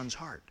crushed my son's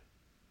heart.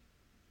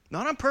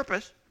 Not on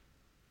purpose,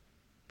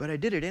 but I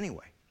did it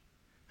anyway.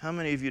 How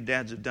many of you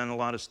dads have done a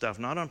lot of stuff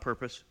not on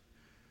purpose,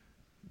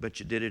 but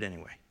you did it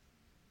anyway?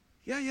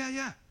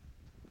 Yeah.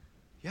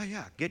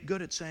 Get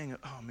good at saying,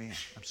 oh man,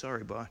 I'm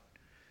sorry, boy.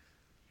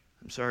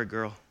 I'm sorry,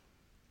 girl.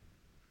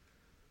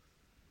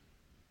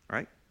 All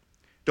right?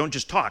 Don't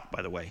just talk,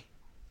 by the way.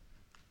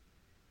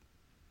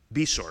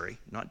 Be sorry,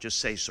 not just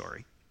say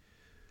sorry.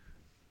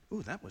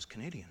 Ooh, that was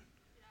Canadian.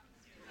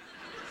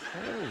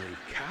 Holy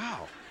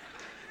cow.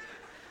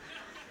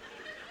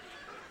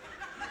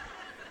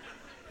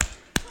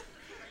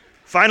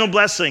 Final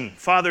blessing,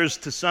 fathers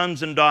to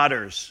sons and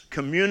daughters.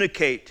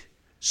 Communicate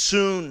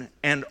soon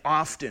and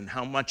often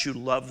how much you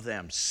love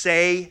them.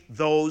 Say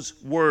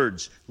those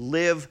words.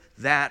 Live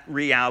that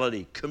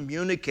reality.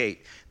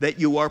 Communicate that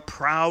you are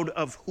proud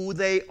of who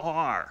they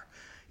are,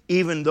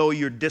 even though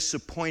you're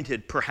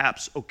disappointed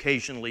perhaps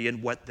occasionally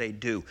in what they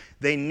do.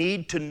 They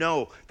need to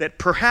know that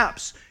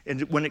perhaps,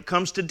 when it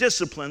comes to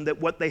discipline, that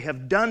what they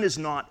have done is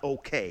not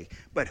okay,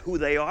 but who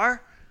they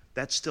are,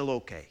 that's still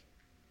okay.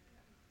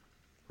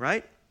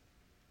 Right?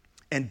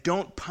 And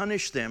don't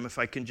punish them, if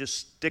I can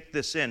just stick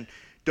this in,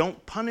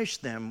 don't punish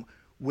them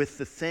with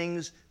the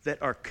things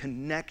that are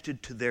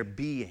connected to their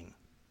being.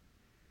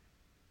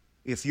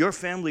 If your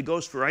family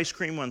goes for ice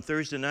cream on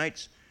Thursday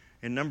nights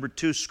and number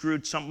 2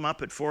 screwed something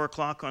up at 4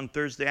 o'clock on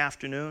Thursday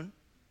afternoon,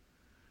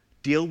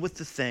 deal with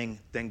the thing,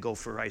 then go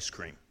for ice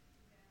cream.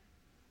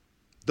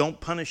 Don't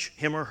punish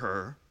him or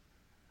her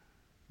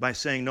by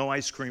saying no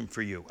ice cream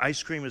for you.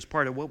 Ice cream is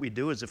part of what we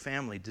do as a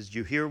family. Did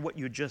you hear what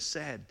you just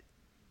said?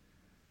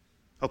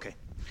 Okay,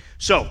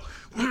 so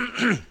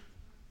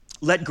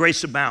let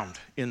grace abound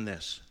in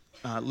this.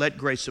 Let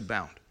grace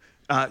abound.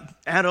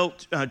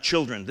 Adult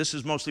children, this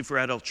is mostly for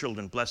adult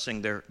children, blessing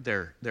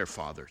their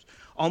fathers.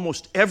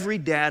 Almost every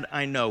dad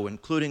I know,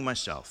 including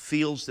myself,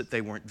 feels that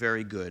they weren't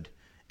very good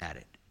at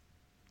it.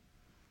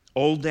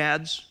 Old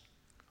dads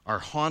are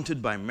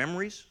haunted by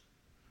memories,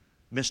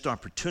 missed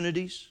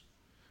opportunities,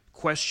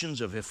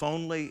 questions of if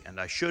only and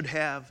I should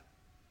have,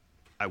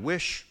 I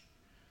wish.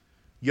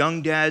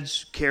 Young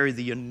dads carry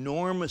the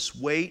enormous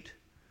weight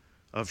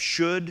of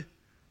should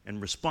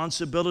and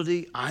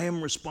responsibility. I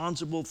am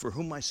responsible for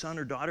who my son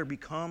or daughter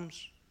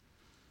becomes.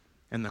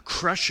 And the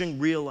crushing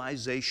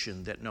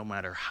realization that no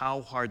matter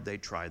how hard they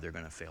try, they're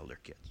going to fail their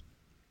kids.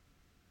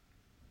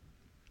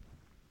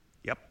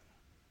 Yep.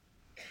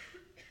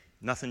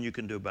 Nothing you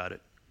can do about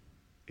it.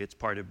 It's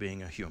part of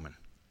being a human.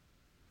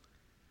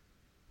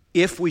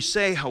 If we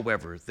say,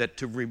 however, that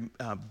to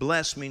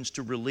bless means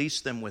to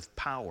release them with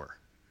power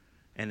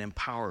and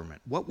empowerment,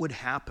 what would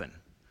happen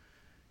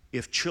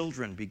if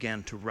children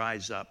began to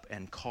rise up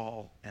and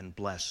call and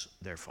bless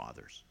their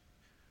fathers,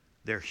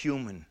 their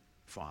human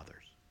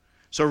fathers?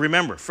 So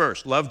remember,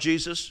 first, love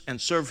Jesus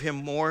and serve him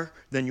more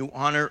than you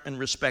honor and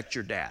respect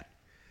your dad.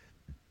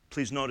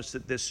 Please notice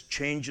that this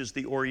changes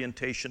the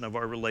orientation of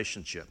our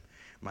relationship.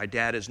 My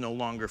dad is no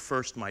longer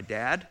first my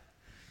dad.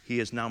 He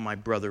is now my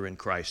brother in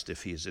Christ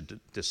if he is a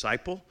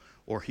disciple,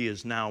 or he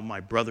is now my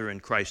brother in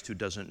Christ who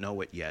doesn't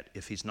know it yet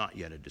if he's not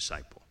yet a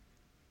disciple.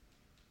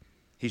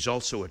 He's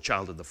also a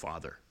child of the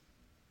Father,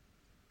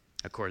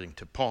 according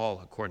to Paul,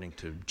 according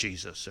to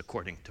Jesus,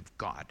 according to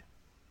God.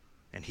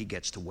 And he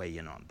gets to weigh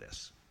in on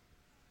this.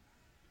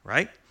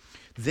 Right?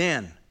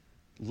 Then,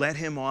 let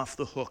him off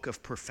the hook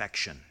of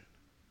perfection.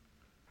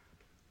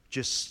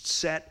 Just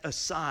set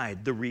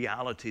aside the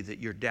reality that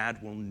your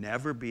dad will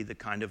never be the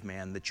kind of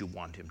man that you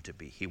want him to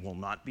be. He will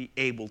not be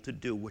able to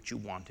do what you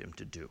want him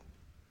to do.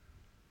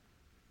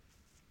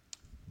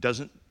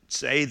 Doesn't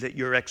say that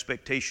your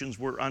expectations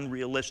were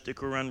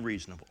unrealistic or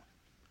unreasonable.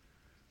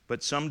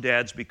 But some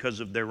dads,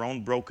 because of their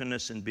own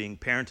brokenness and being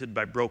parented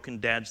by broken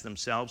dads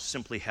themselves,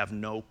 simply have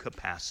no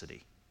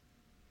capacity.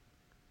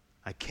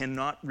 I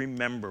cannot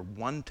remember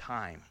one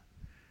time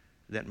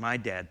that my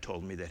dad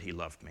told me that he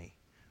loved me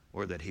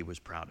or that he was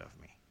proud of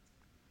me.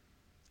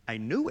 I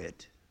knew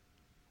it,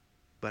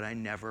 but I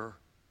never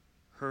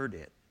heard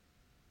it.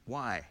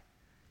 Why?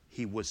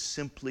 He was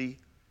simply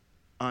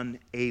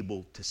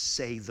unable to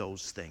say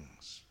those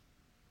things.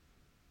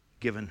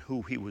 Given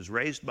who he was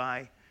raised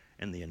by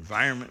and the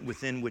environment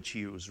within which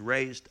he was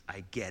raised,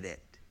 I get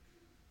it.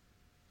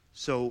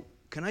 So,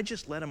 can I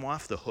just let him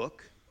off the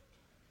hook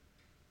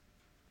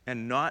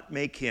and not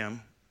make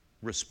him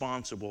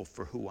responsible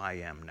for who I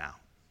am now?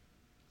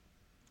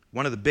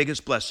 One of the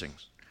biggest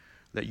blessings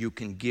that you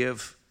can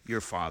give your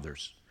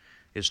fathers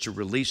is to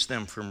release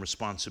them from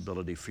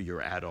responsibility for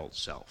your adult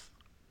self.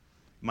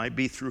 It might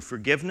be through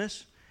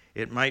forgiveness.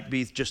 It might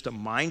be just a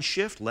mind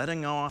shift,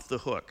 letting them off the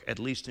hook, at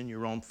least in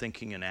your own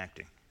thinking and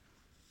acting.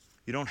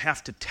 You don't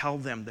have to tell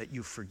them that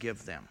you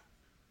forgive them.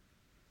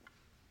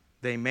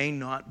 They may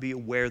not be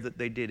aware that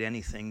they did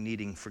anything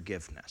needing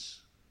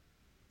forgiveness.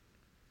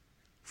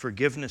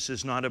 Forgiveness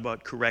is not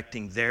about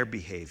correcting their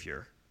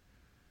behavior.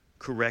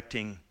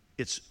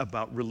 It's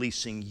about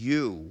releasing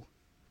you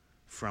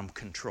from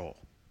control.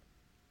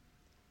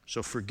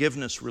 So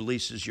forgiveness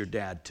releases your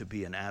dad to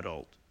be an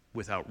adult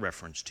without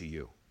reference to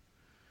you.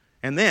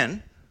 And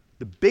then,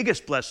 the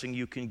biggest blessing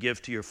you can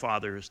give to your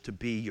father is to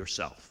be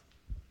yourself.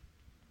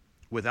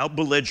 Without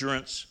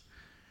belligerence,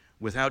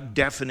 without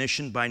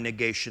definition by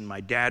negation.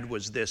 My dad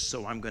was this,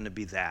 so I'm going to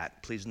be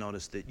that. Please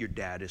notice that your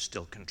dad is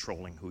still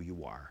controlling who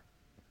you are.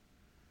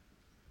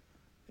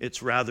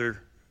 It's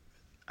rather,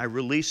 I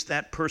release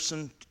that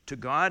person to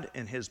God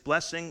and his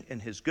blessing and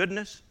his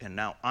goodness, and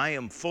now I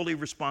am fully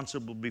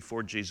responsible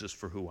before Jesus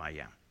for who I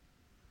am.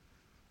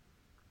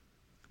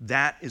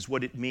 That is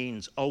what it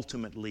means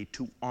ultimately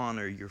to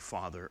honor your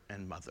father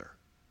and mother.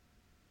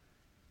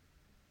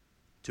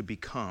 To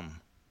become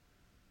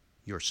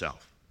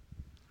yourself.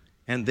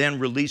 And then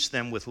release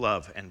them with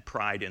love and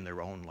pride in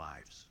their own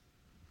lives.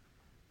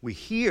 We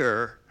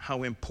hear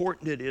how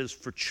important it is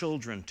for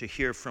children to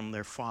hear from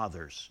their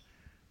fathers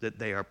that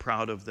they are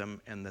proud of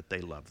them and that they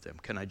love them.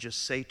 Can I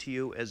just say to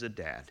you as a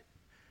dad,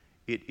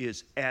 it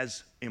is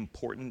as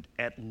important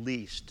at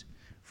least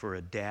for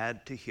a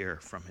dad to hear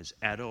from his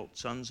adult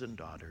sons and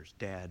daughters,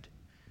 Dad,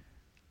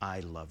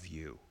 I love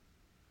you,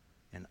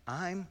 and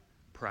I'm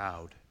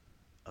proud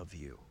of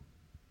you.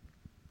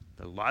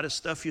 A lot of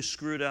stuff you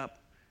screwed up,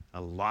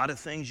 a lot of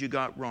things you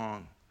got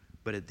wrong,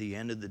 but at the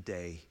end of the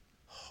day,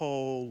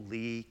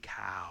 holy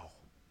cow,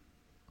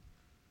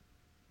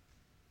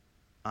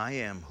 I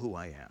am who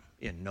I am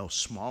in no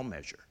small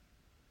measure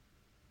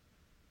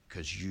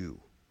because you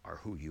are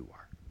who you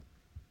are.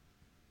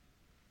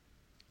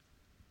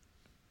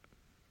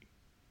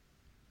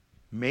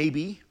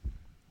 Maybe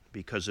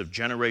because of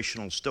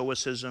generational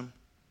stoicism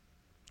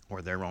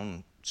or their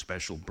own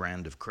special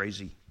brand of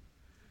crazy,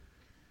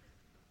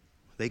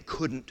 they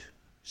couldn't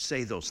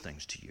say those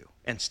things to you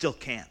and still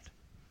can't.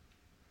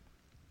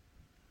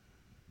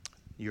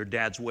 Your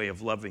dad's way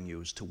of loving you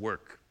is to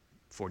work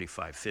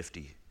 45,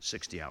 50,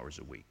 60 hours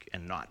a week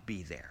and not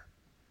be there.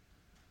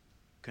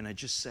 Can I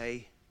just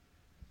say,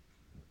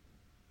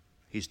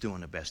 he's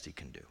doing the best he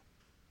can do.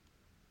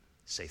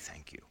 Say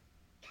thank you.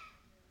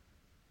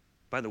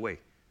 By the way,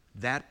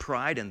 that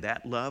pride and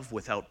that love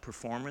without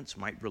performance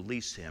might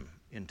release him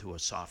into a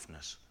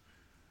softness.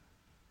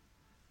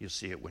 You'll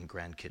see it when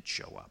grandkids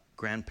show up.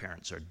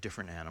 Grandparents are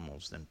different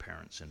animals than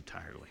parents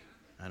entirely.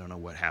 I don't know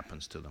what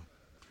happens to them.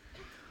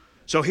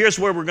 So here's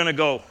where we're going to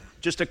go.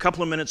 Just a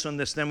couple of minutes on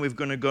this, then we're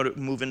going to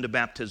move into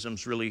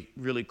baptisms really,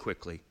 really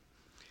quickly.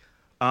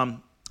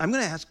 I'm going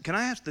to ask, can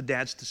I ask the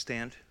dads to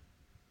stand,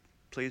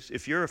 please?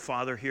 If you're a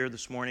father here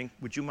this morning,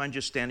 would you mind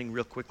just standing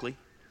real quickly?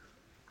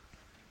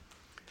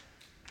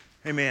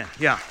 Amen.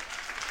 Yeah.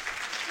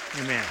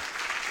 Amen.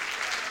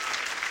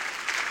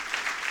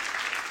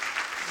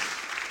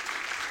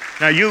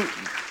 Now you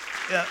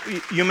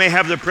may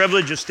have the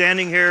privilege of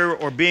standing here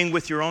or being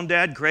with your own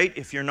dad. Great.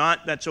 If you're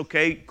not, that's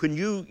okay. Can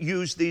you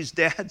use these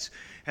dads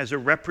as a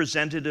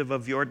representative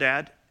of your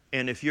dad?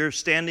 And if you're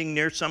standing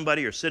near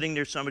somebody or sitting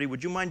near somebody,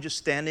 would you mind just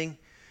standing?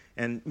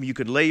 And you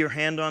could lay your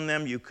hand on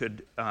them. You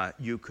could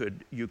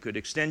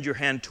extend your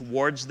hand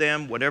towards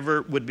them.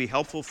 Whatever would be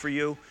helpful for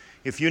you.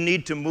 If you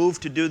need to move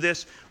to do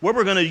this, what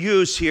we're going to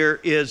use here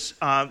is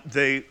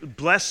the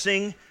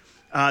blessing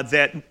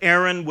that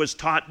Aaron was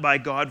taught by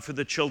God for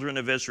the children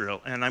of Israel.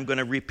 And I'm going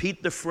to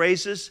repeat the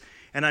phrases,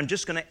 and I'm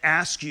just going to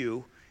ask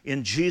you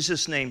in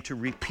Jesus' name to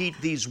repeat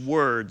these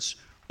words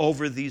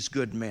over these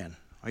good men.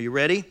 Are you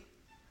ready?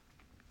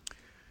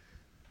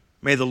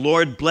 May the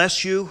Lord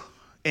bless you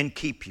and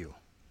keep you.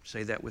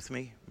 Say that with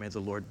me. May the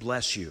Lord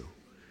bless you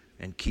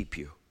and keep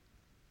you.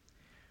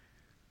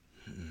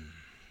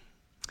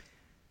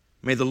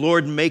 May the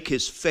Lord make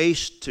his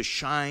face to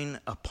shine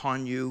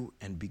upon you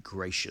and be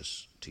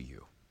gracious to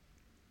you.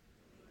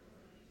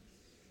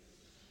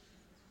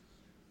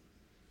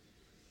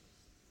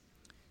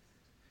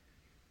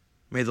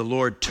 May the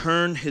Lord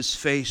turn his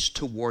face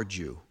toward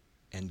you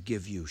and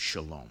give you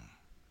shalom.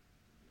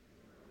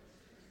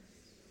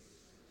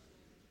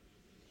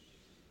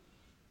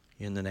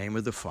 In the name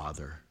of the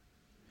Father,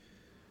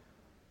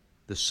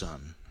 the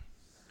Son,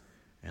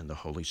 and the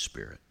Holy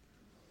Spirit.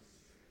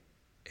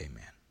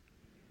 Amen.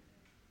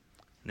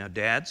 Now,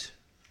 dads,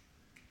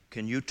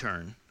 can you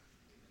turn?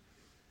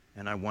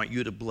 And I want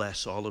you to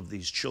bless all of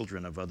these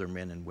children of other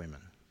men and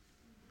women.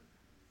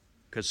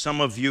 Because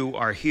some of you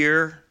are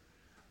here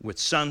with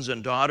sons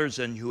and daughters,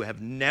 and you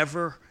have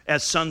never,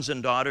 as sons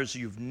and daughters,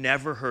 you've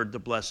never heard the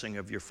blessing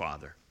of your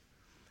father.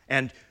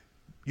 And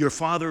your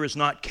father is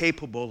not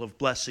capable of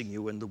blessing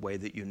you in the way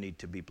that you need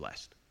to be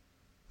blessed.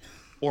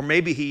 Or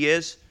maybe he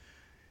is,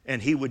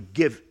 and he would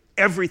give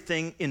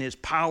everything in his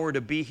power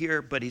to be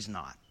here, but he's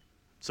not.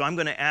 So I'm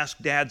going to ask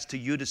dads to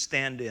you to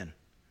stand in.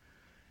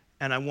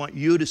 And I want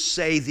you to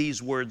say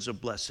these words of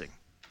blessing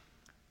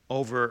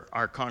over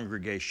our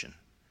congregation.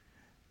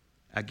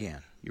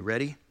 Again, you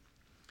ready?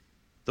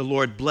 The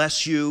Lord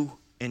bless you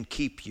and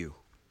keep you.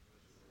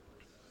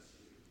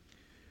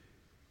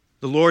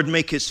 The Lord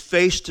make his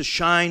face to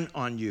shine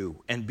on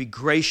you and be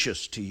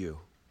gracious to you.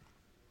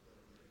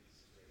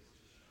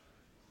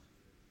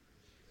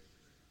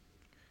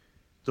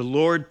 The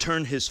Lord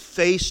turn his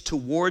face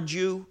toward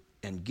you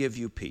and give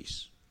you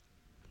peace.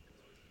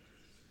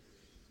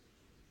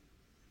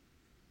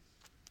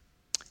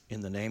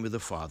 In the name of the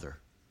Father,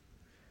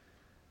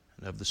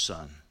 and of the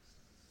Son,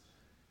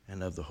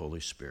 and of the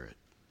Holy Spirit.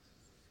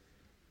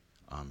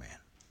 Amen.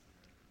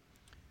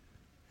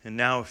 And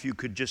now if you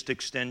could just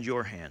extend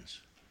your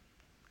hands,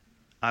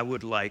 I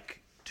would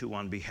like to,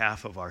 on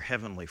behalf of our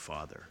Heavenly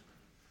Father,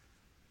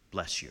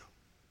 bless you.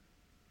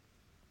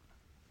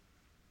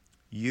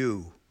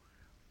 You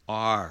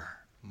are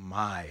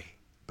my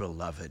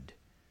beloved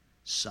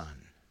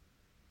son.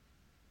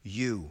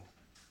 You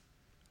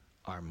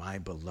are my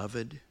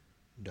beloved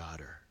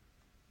daughter.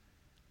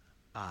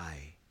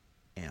 I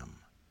am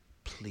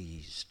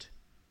pleased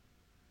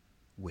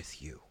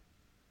with you.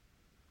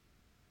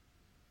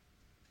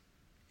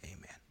 Amen.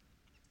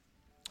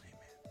 Amen.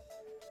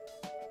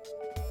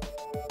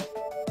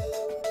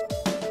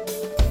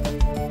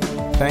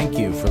 Thank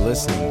you for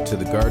listening to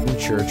the Garden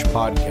Church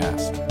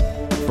podcast.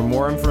 For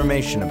more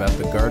information about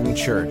the Garden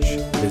Church,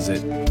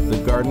 visit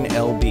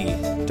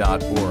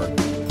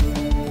thegardennlb.org.